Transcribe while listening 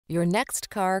Your next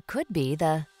car could be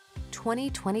the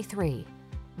 2023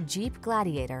 Jeep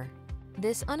Gladiator.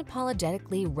 This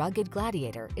unapologetically rugged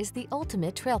Gladiator is the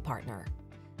ultimate trail partner.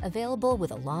 Available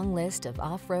with a long list of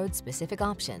off-road specific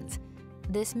options,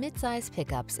 this midsize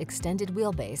pickup's extended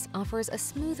wheelbase offers a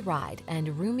smooth ride and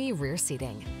roomy rear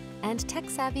seating. And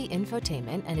tech-savvy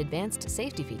infotainment and advanced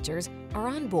safety features are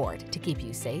on board to keep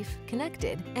you safe,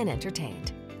 connected, and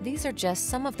entertained. These are just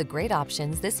some of the great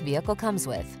options this vehicle comes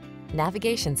with: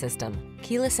 navigation system,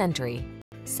 keyless entry,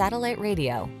 satellite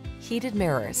radio, heated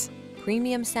mirrors,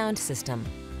 premium sound system,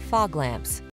 fog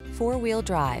lamps, four-wheel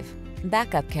drive,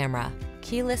 backup camera,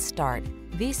 keyless start,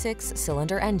 V6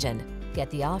 cylinder engine. Get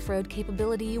the off-road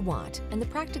capability you want and the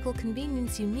practical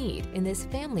convenience you need in this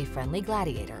family-friendly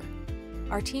Gladiator.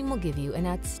 Our team will give you an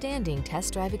outstanding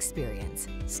test drive experience.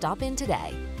 Stop in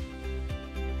today.